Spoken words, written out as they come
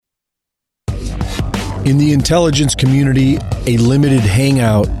In the intelligence community, a limited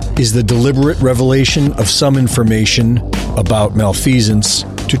hangout is the deliberate revelation of some information about malfeasance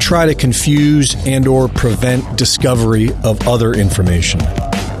to try to confuse and/or prevent discovery of other information.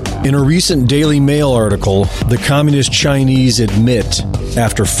 In a recent Daily Mail article, the Communist Chinese admit,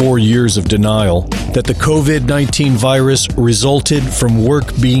 after 4 years of denial, that the COVID-19 virus resulted from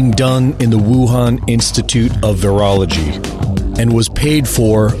work being done in the Wuhan Institute of Virology and was paid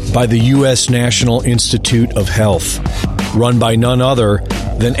for by the U.S. National Institute of Health, run by none other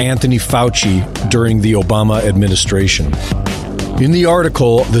than Anthony Fauci during the Obama administration. In the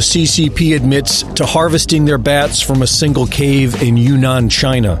article, the CCP admits to harvesting their bats from a single cave in Yunnan,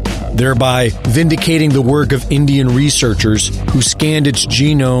 China, thereby vindicating the work of Indian researchers who scanned its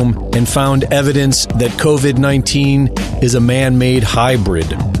genome and found evidence that COVID-19 is a man-made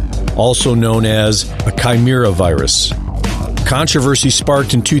hybrid, also known as a chimera virus. Controversy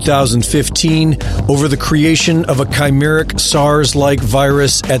sparked in 2015 over the creation of a chimeric SARS-like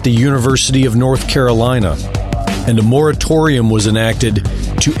virus at the University of North Carolina, and a moratorium was enacted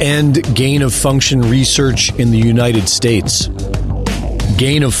to end gain-of-function research in the United States.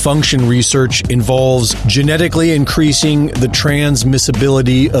 Gain-of-function research involves genetically increasing the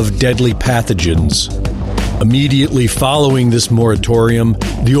transmissibility of deadly pathogens. Immediately following this moratorium,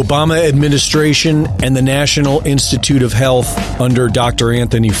 the Obama administration and the National Institute of Health under Dr.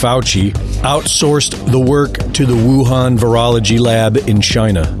 Anthony Fauci outsourced the work to the Wuhan Virology Lab in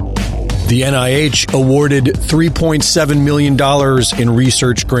China. The NIH awarded $3.7 million in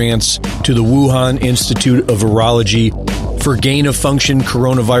research grants to the Wuhan Institute of Virology for gain-of-function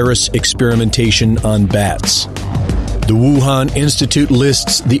coronavirus experimentation on bats. The Wuhan Institute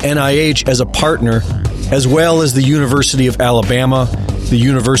lists the NIH as a partner, as well as the University of Alabama, the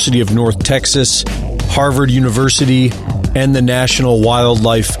University of North Texas, Harvard University, and the National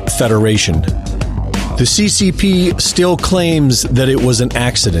Wildlife Federation. The CCP still claims that it was an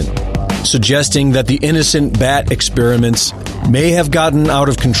accident, suggesting that the innocent bat experiments may have gotten out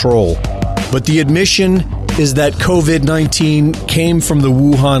of control. But the admission is that COVID-19 came from the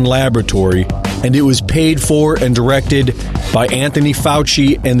Wuhan laboratory, and it was paid for and directed by Anthony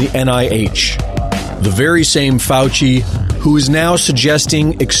Fauci and the NIH. The very same Fauci who is now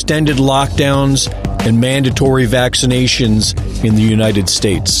suggesting extended lockdowns and mandatory vaccinations in the United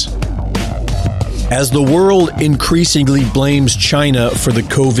States. As the world increasingly blames China for the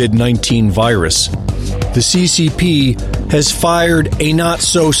COVID-19 virus, the CCP has fired a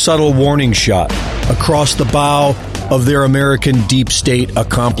not-so-subtle warning shot across the bow of their American deep state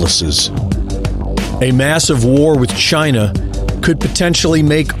accomplices. A massive war with China could potentially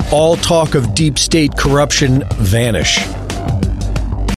make all talk of deep state corruption vanish.